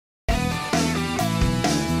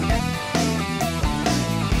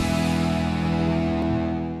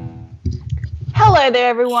Hello there,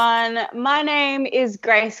 everyone. My name is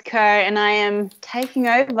Grace Kerr, and I am taking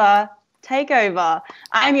over Takeover.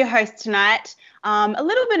 I am your host tonight. A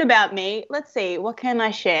little bit about me. Let's see, what can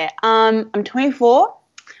I share? I'm 24.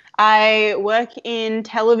 I work in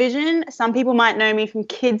television. Some people might know me from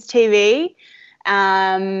kids' TV.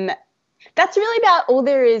 That's really about all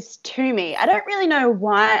there is to me. I don't really know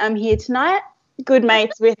why I'm here tonight. Good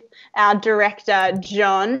mates with our director,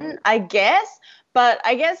 John, I guess. But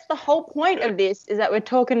I guess the whole point of this is that we're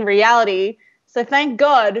talking reality. So thank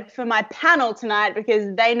God for my panel tonight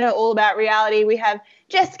because they know all about reality. We have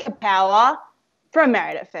Jessika Power from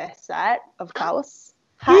Married at First Sight, of course.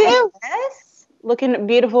 Hi, Jess. Looking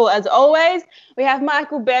beautiful as always. We have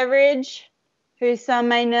Michael Beveridge, who some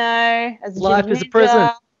may know as Life is a prison.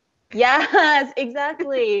 Yes,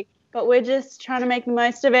 exactly. But we're just trying to make the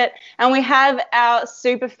most of it. And we have our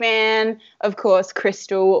super fan, of course,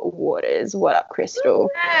 Krystal Waters. What up, Krystal?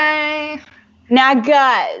 Hey. Now,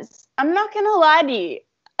 guys, I'm not going to lie to you.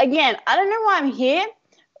 Again, I don't know why I'm here.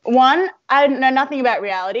 One, I know nothing about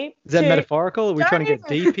reality. Is that Two, metaphorical? Are we trying to get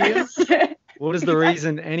deep here? What is the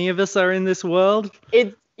reason any of us are in this world?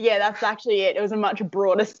 Yeah, that's actually it. It was a much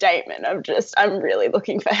broader statement of just, I'm really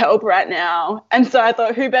looking for help right now. And so I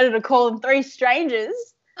thought, who better to call than three strangers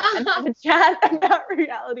and have a chat about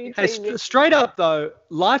reality TV. Hey, straight up, though,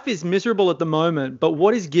 life is miserable at the moment, but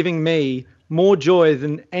what is giving me more joy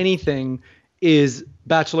than anything is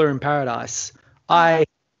Bachelor in Paradise. I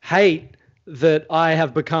hate that I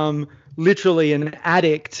have become literally an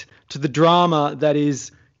addict to the drama that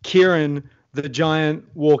is Kieran, the giant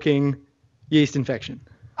walking yeast infection.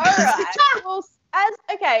 All right. Well,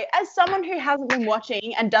 as someone who hasn't been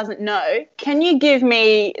watching and doesn't know, can you give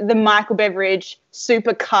me the Michael Beveridge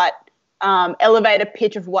supercut elevator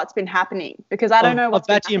pitch of what's been happening? Because I don't know what's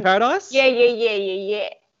been Bachelor in Paradise? Yeah.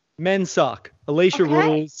 Men suck. Alicia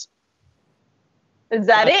rules. Is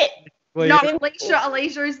that it? Well, No, yeah.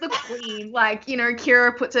 Alicia is the queen. Like,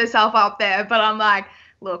 Kira puts herself up there, but I'm like,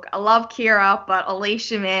 look, I love Kira, but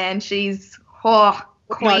Alicia, man, she's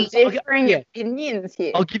queen. Differing opinions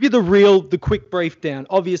here. I'll give you the quick brief down.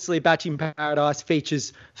 Obviously, Bachelor in Paradise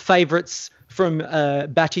features favourites from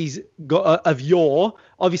Batchies of yore.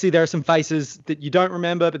 Obviously, there are some faces that you don't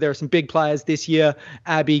remember, but there are some big players this year.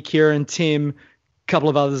 Abby, Kieran, Tim, a couple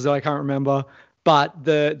of others that I can't remember. But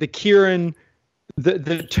the Kieran...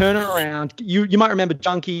 The turnaround, you might remember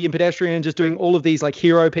Junkie and Pedestrian just doing all of these like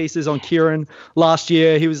hero pieces on Kieran last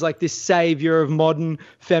year. He was like this savior of modern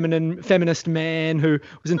feminist man who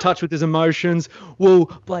was in touch with his emotions. Well,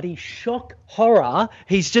 bloody shock horror.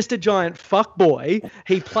 He's just a giant fuckboy.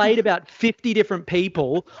 He played about 50 different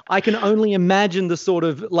people. I can only imagine the sort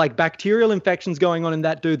of like bacterial infections going on in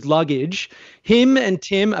that dude's luggage. Him and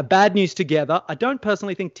Tim are bad news together. I don't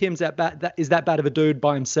personally think Tim's that bad of a dude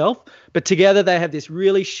by himself, but together they have this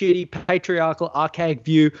really shitty patriarchal archaic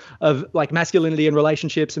view of like masculinity and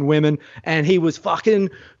relationships and women, and he was fucking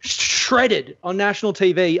shredded on national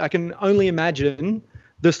TV. I can only imagine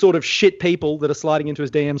the sort of shit people that are sliding into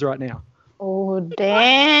his DMs right now. Oh,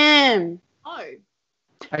 damn. Oh.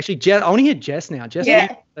 Actually, Jess, I want to hear Jess now. Jess, Yeah. what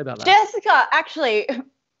do you say about that? Jessika, actually,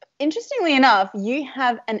 interestingly enough, you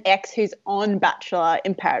have an ex who's on Bachelor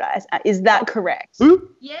in Paradise. Is that correct? Who?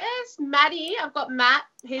 Yes, Maddie. I've got Matt.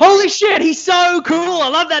 Holy shit, he's so cool. I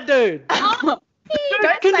love that dude. Don't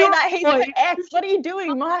say that. He's your ex. What are you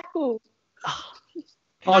doing, Michael?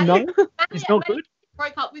 Oh, no? Maddie, He's not Maddie good?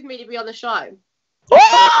 broke up with me to be on the show.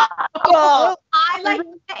 Oh, I met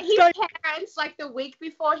his parents like the week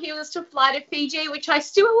before he was to fly to Fiji, which I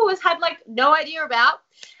still always had like no idea about.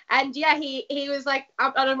 And yeah, he was like,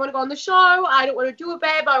 I don't want to go on the show. I don't want to do it,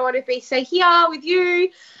 babe. I want to stay here with you.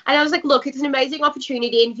 And I was like, look, it's an amazing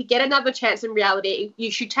opportunity. And if you get another chance in reality,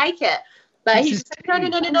 you should take it. But he's just like,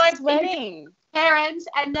 no. It's wedding. Parents.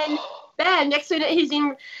 And then bam, next minute he's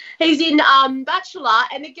in Bachelor,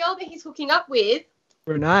 and the girl that he's hooking up with,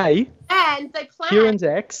 Renee, and they planned. Kieran's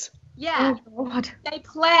ex. Yeah. Oh, God. They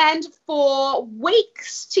planned for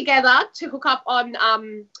weeks together to hook up on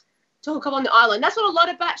the island. That's what a lot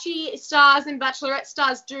of Bachelor stars and Bachelorette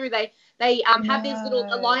stars do. They have these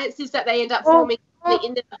little alliances that they end up forming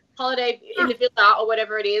in the holiday in the villa or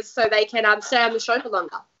whatever it is, so they can stay on the show for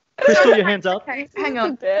longer. Krystal, your hands up. Okay, hang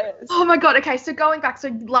on. Oh my God. Okay, so going back, so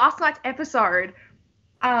last night's episode,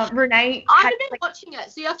 Renee. I haven't been watching it,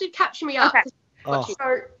 so you have to catch me up. Okay. Oh,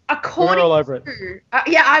 So according we're all over it. to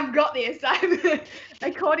yeah, I've got this.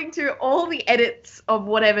 According to all the edits of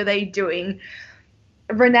whatever they're doing,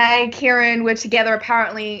 Renee and Kieran were together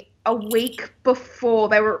apparently a week before.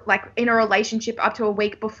 They were like in a relationship up to a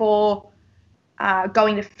week before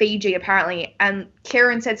going to Fiji apparently, and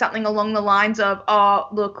Kieran said something along the lines of, "Oh,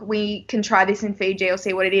 look, we can try this in Fiji or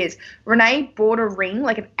see what it is." Renee bought a ring,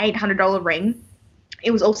 like an $800 ring.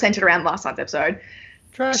 It was all centered around last night's episode.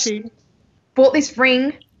 Trashy. Bought this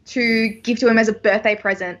ring to give to him as a birthday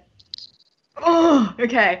present. Oh,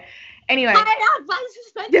 okay. Anyway.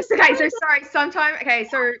 Yes, okay, so sorry.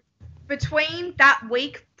 So between that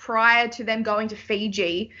week prior to them going to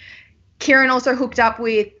Fiji, Kieran also hooked up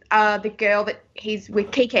with the girl that he's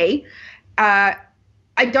with, Kiki. I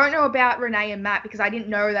don't know about Renee and Matt because I didn't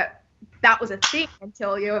know that was a thing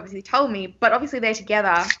until you obviously told me. But obviously they're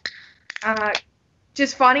together.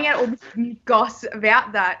 Just finding out all this new gossip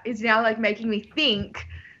about that is now like making me think,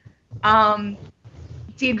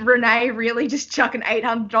 did Renee really just chuck an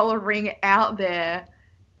 $800 ring out there?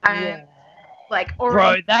 Yeah. Like,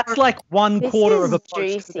 Bro, that's like 1/4 of a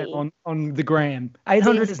post juicy. on the gram.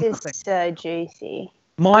 800 This is is nothing. so juicy.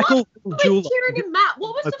 Michael Kieran and Matt,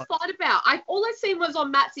 what was the fight about? All I seen was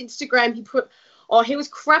on Matt's Instagram. He was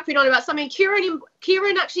crapping on about something. Kieran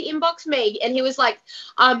actually inboxed me, and he was like,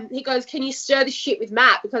 he goes, "Can you stir the shit with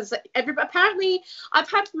Matt?" Because apparently I've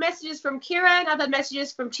had messages from Kieran, I've had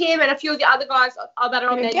messages from Tim, and a few of the other guys that are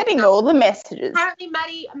on You're there. getting all the messages. Apparently,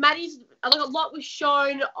 Maddie's like a lot was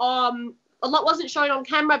shown. A lot wasn't shown on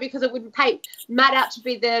camera because it wouldn't paint Matt out to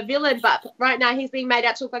be the villain, but right now he's being made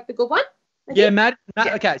out to look like the good one. Yeah, Matt.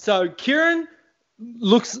 Okay, so Kieran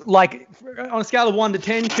looks like, on a scale of 1 to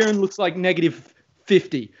 10, Kieran looks like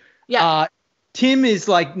 -50. Yeah. Tim is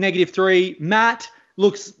like -3. Matt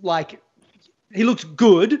looks like he looks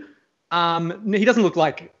good. He doesn't look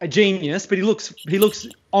like a genius, but he looks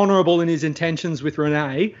honourable in his intentions with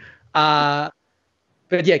Renee. But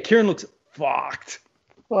yeah, Kieran looks fucked.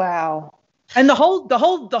 Wow. And the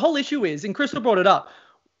whole issue is, and Krystal brought it up,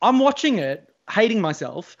 I'm watching it, hating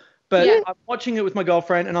myself, but I'm watching it with my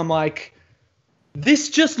girlfriend, and I'm like, this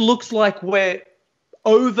just looks like we're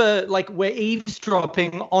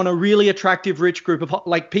eavesdropping on a really attractive rich group of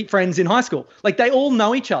like friends in high school. Like they all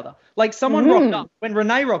know each other. Like someone rocked up. When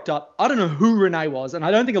Renee rocked up, I don't know who Renee was, and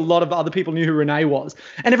I don't think a lot of other people knew who Renee was.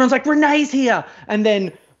 And everyone's like, Renee's here. And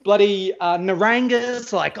then bloody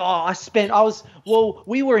Naranga's like,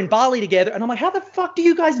 we were in Bali together. And I'm like, how the fuck do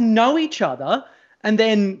you guys know each other? And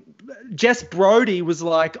then Jess Brody was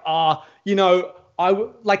like,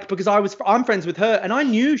 because I'm friends with her, and I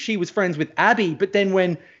knew she was friends with Abby. But then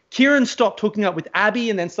when Kieran stopped hooking up with Abby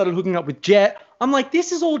and then started hooking up with Jet, I'm like,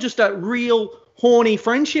 this is all just a real horny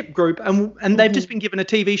friendship group, and they've just been given a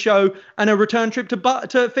TV show and a return trip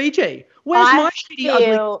to Fiji. Where's my shitty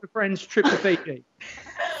ugly friends trip to Fiji?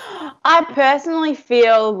 I personally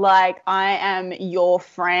feel like I am your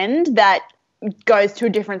friend that goes to a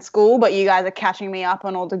different school, but you guys are catching me up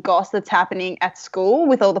on all the goss that's happening at school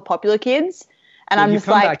with all the popular kids. And I'm just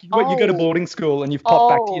like, you go to boarding school and you've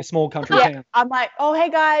popped back to your small country town. I'm like, oh, hey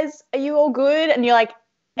guys, are you all good? And you're like,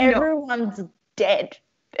 everyone's dead.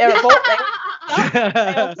 They all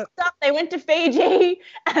stopped. They went to Fiji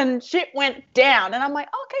and shit went down. And I'm like,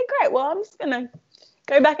 okay, great. Well, I'm just going to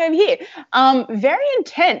go back over here. Very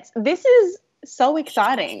intense. This is so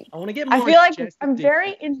exciting. I want to get more. I feel like I'm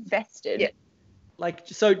very invested. Yeah. Like,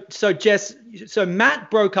 so Jess, so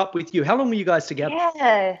Matt broke up with you. How long were you guys together?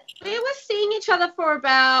 Yeah. We were seeing each other for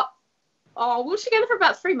about, we were together for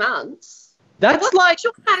about 3 months. That's like a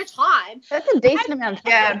short amount of time. That's a decent amount of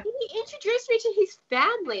time. Yeah. He introduced me to his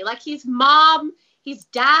family, like his mom, his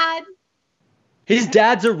dad. his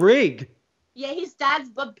dad's a rig. Yeah, his dad's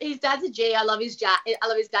a G. I love his dad.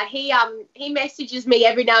 He messages me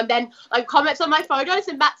every now and then, like comments on my photos,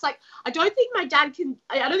 and Matt's like, I don't think my dad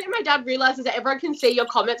realizes that everyone can see your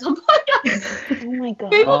comments on photos. Oh my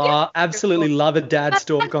god. Absolutely love a dad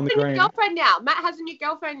stalk on the gram. Girlfriend now. Matt has a new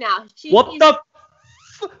girlfriend now.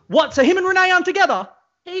 What? So him and Renee aren't together?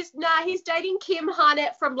 He's dating Kim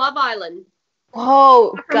Harnett from Love Island.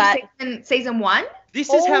 Oh, From season 1.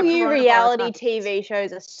 This is how you reality TV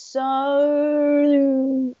shows are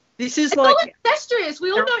so. This is it's like all incestuous.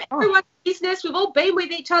 We all know everyone's business. We've all been with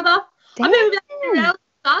each other. I mean, reality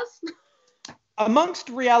stars. Amongst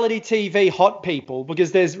reality TV hot people,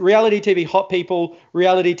 because there's reality TV hot people,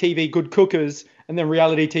 reality TV good cookers, and then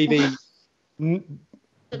reality TV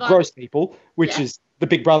gross people, which is the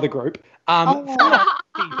Big Brother group.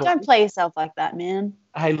 Don't play yourself like that, man.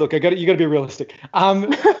 Hey, look, you got to be realistic.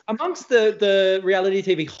 Amongst the reality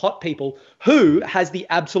TV hot people, who has the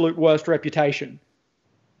absolute worst reputation?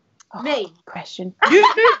 Me. Question. You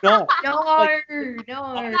do not. No. In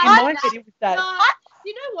my head, it was that.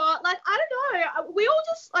 You know what? Like, I don't know. We all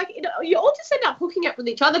just, like, you all just end up hooking up with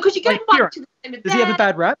each other because you get invited to the same event. Does he have a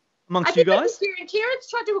bad rap? amongst you guys? Kieran's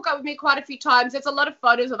tried to hook up with me quite a few times. There's a lot of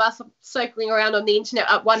photos of us circling around on the internet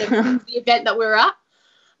at one of the event that we were at.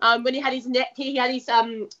 When he had his neck, he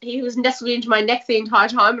was nestled into my neck the entire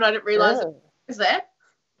time, and I didn't realise it was there.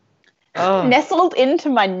 Oh. Nestled into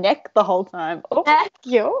my neck the whole time. Oh,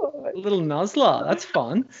 cute. A little nuzzler. That's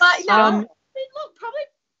fun. But look,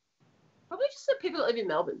 probably just the people that live in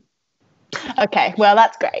Melbourne. Okay, well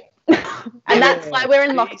that's great, and that's why we're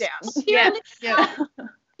in lockdown. Yeah.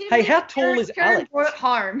 Hey, how tall is Kieran Alex? brought it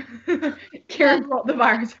home. Kieran brought the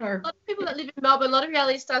virus home. A lot of people that live in Melbourne, a lot of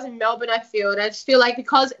reality stars in Melbourne, I feel. And I just feel like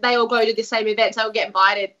because they all go to the same events, they all get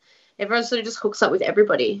invited. Everyone sort of just hooks up with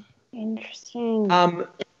everybody. Interesting.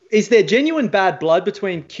 Is there genuine bad blood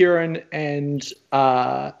between Kieran and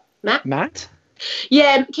Matt?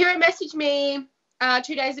 Yeah, Kieran messaged me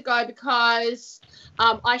 2 days ago because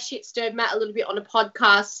I shit-stirred Matt a little bit on a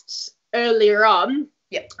podcast earlier on.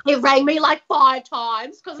 Yep. He rang me like 5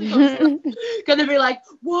 times because he was going to be like,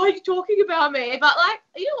 why are you talking about me? But, like,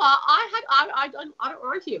 you know what? I don't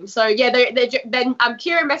like him. So, yeah, then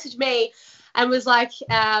Kieran messaged me and was like,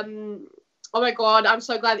 oh, my God, I'm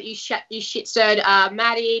so glad that you shit-stirred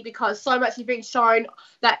Maddie because so much has been shown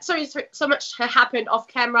that so much happened off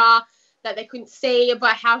camera that they couldn't see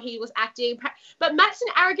about how he was acting. But Matt's an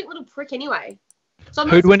arrogant little prick anyway. So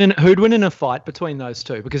who'd win in a fight between those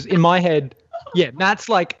two? Because in my head, yeah, Matt's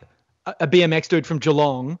like a BMX dude from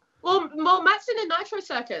Geelong. Well, Matt's in a nitro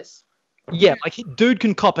circus. Yeah, like dude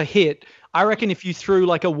can cop a hit. I reckon if you threw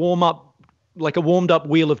like a warmed up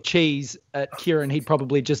wheel of cheese at Kieran, he'd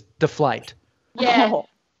probably just deflate. Yeah,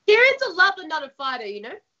 Kieran's a lover, not a fighter, you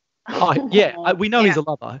know. Oh yeah, we know he's a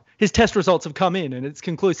lover. His test results have come in, and it's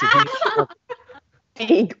conclusive.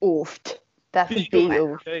 Big oofed. That's big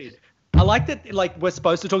oofed. I like that, like, we're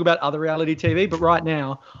supposed to talk about other reality TV, but right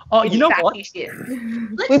now... Oh, you know what?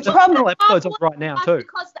 We've probably episodes on right now, too.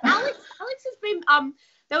 Because Alex has been...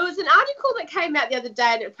 there was an article that came out the other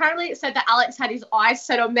day, and apparently it said that Alex had his eyes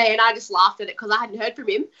set on me, and I just laughed at it because I hadn't heard from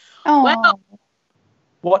him. Oh. Well,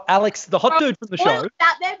 what, Alex, the hot dude from the show?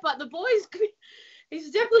 Out there, but the boys...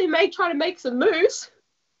 He's definitely trying to make some moves.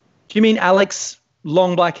 Do you mean Alex,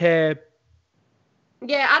 long black hair...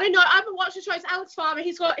 Yeah, I don't know. I haven't watched the show. It's Alex Farmer.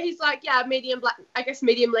 He's like, medium black, I guess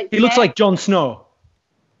medium length. He looks like Jon Snow.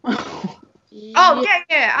 Oh, yeah.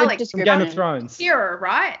 Alex. From Game of Thrones. Kira,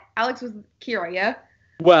 right? Alex was Kira, yeah?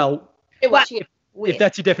 Well, if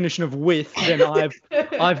that's your definition of with, then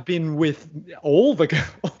I've been with all the girls.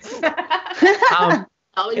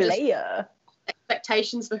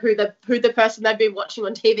 Expectations for who the person they've been watching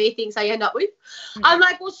on TV thinks they end up with. I'm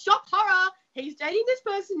like, well, shock horror. He's dating this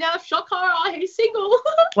person now. Shock horror. He's single.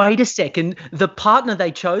 Wait a second. The partner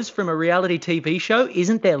they chose from a reality TV show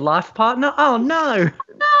isn't their life partner? Oh, no.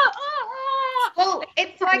 Well,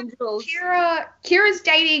 it's like Kira's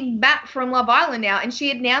dating Matt from Love Island now, and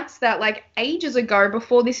she announced that like ages ago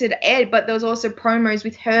before this had aired, but there was also promos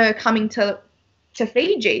with her coming to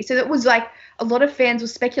Fiji. So it was like a lot of fans were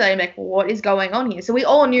speculating, like, what is going on here? So we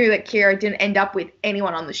all knew that Kira didn't end up with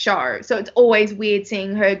anyone on the show. So it's always weird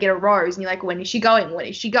seeing her get a rose, and you're like, when is she going? When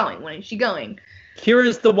is she going? When is she going?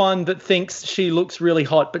 Kira's the one that thinks she looks really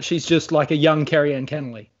hot, but she's just like a young Carrie-Anne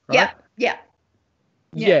Kennelly, right?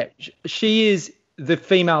 Yeah, she is the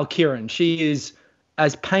female Kieran. She is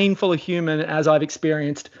as painful a human as I've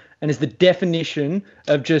experienced and is the definition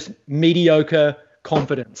of just mediocre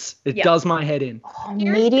confidence. It does my head in. Oh,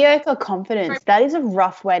 mediocre confidence. That is a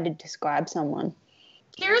rough way to describe someone.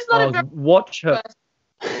 Kira's not a very watch her.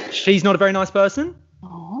 She's not a very nice person?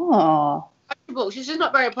 Oh. She's just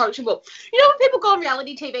not very approachable. You know when people go on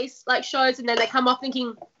reality TV like shows and then they come off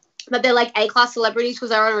thinking that they're like A-class celebrities because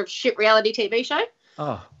they're on a shit reality TV show?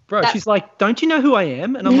 Oh, bro, she's like, don't you know who I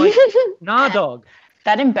am? And I'm like, nah, dog.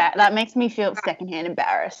 That makes me feel secondhand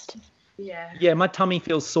embarrassed. Yeah, my tummy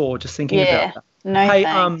feels sore just thinking about that. No, hey,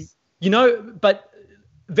 thanks. But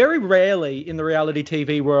very rarely in the reality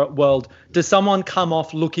TV world does someone come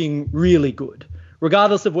off looking really good,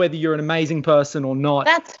 regardless of whether you're an amazing person or not.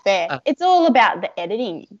 That's fair. It's all about the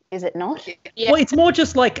editing, is it not? Yeah. Well, it's more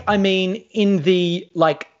just like, I mean, in the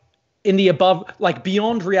above, like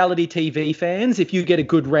beyond reality TV fans, if you get a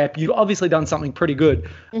good rep, you've obviously done something pretty good.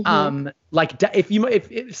 Mm-hmm. Like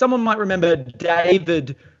if someone might remember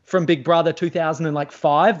David from Big Brother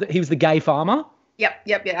 2005, he was the gay farmer. Yep.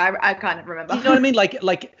 I kind of remember. You know what I mean? Like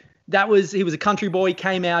he was a country boy. He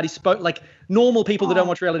came out. He spoke like normal people that don't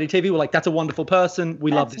watch reality TV were like, that's a wonderful person.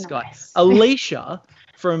 We love this guy. Alicia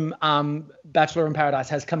from Bachelor in Paradise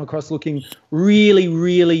has come across looking really,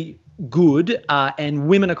 really good, and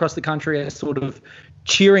women across the country are sort of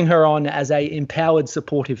cheering her on as a empowered,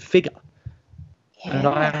 supportive figure. Yeah. And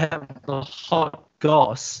I have the hot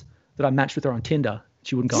goss that I matched with her on Tinder.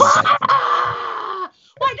 She wouldn't go on a date.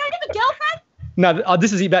 Wait, don't you have a girlfriend? No,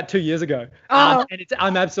 this is about 2 years ago. Oh. And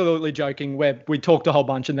I'm absolutely joking, where we talked a whole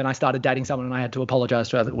bunch and then I started dating someone and I had to apologise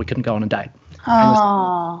to her that we couldn't go on a date.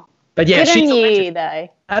 Oh. But yeah, Good on she's a you, legend. though.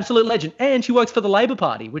 Absolute legend. And she works for the Labor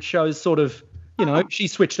Party, which shows sort of,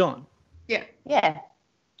 she's switched on. Yeah.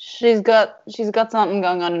 She's got something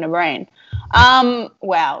going on in her brain.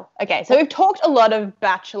 Wow. Okay, so we've talked a lot of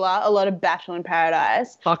Bachelor, a lot of Bachelor in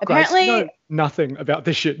Paradise. Fuck, Apparently, Grace, you know nothing about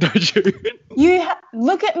this shit, don't you?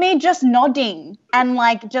 look at me just nodding and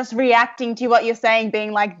like just reacting to what you're saying,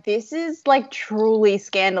 being like, this is like truly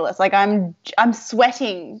scandalous. Like I'm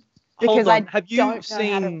sweating because I Have you don't know how to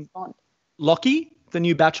seen respond. Lockie, the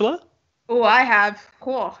new Bachelor? Oh, I have.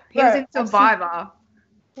 Oh, he was in Survivor.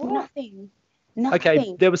 Nothing.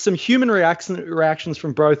 Okay, there was some human reactions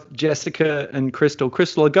from both Jessika and Krystal.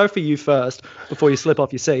 Krystal, I'll go for you first before you slip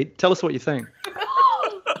off your seat. Tell us what you think.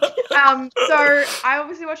 So I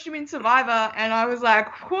obviously watched him in Survivor, and I was like,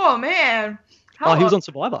 "Whoa, man!" He was on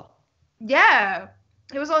Survivor. Yeah,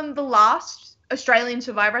 he was on the last Australian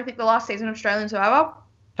Survivor. I think the last season of Australian Survivor.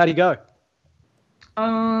 How'd he go?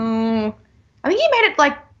 I think he made it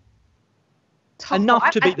like top enough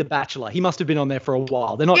 5. to beat The Bachelor. He must have been on there for a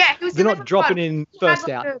while. They're not. Yeah, he was they're in there not for dropping fun. in He first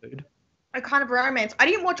had, like, out, dude. a kind of romance. I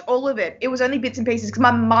didn't watch all of it. It was only bits and pieces because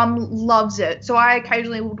my mum loves it. So I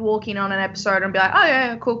occasionally would walk in on an episode and be like, oh,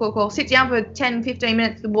 yeah, cool. Sit down for 10, 15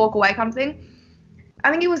 minutes and walk away kind of thing. I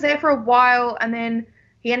think he was there for a while, and then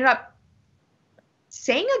he ended up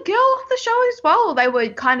seeing a girl off the show as well. They were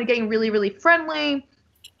kind of getting really, really friendly.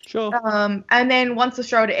 Sure. And then once the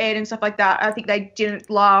show had aired and stuff like that, I think they didn't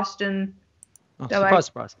last. And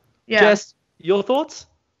Surprise. yeah. Jess, your thoughts?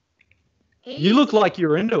 You look like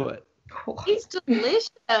you're into it. He's delicious.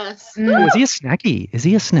 Oh, is he a snacky? Is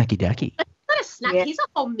he a snacky dacky? He's not a snack. Yeah. He's a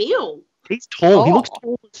whole meal. He's tall. Oh. He looks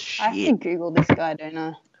tall as I have to shit. Google this guy, don't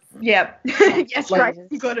I? Yeah. Yes, Like, Grace,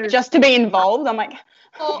 you got it. just to be involved, I'm like,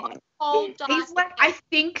 He's like, I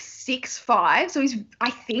think 6'5", so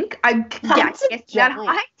I That's a guess that giant.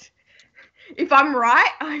 height. If I'm right,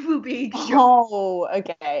 I will be shocked. oh,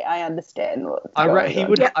 okay, I understand what's I going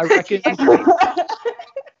on. I reckon.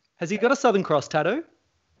 Has he got a Southern Cross tattoo?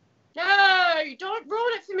 No, don't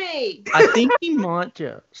ruin it for me. I think he might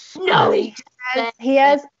just. No, He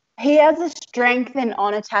has a strength and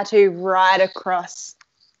honor tattoo right across,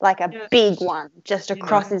 like a big one, just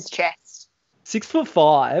across his chest.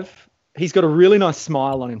 6'5". He's got a really nice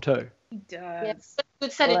smile on him too. He does. Yeah,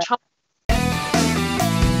 good set of chops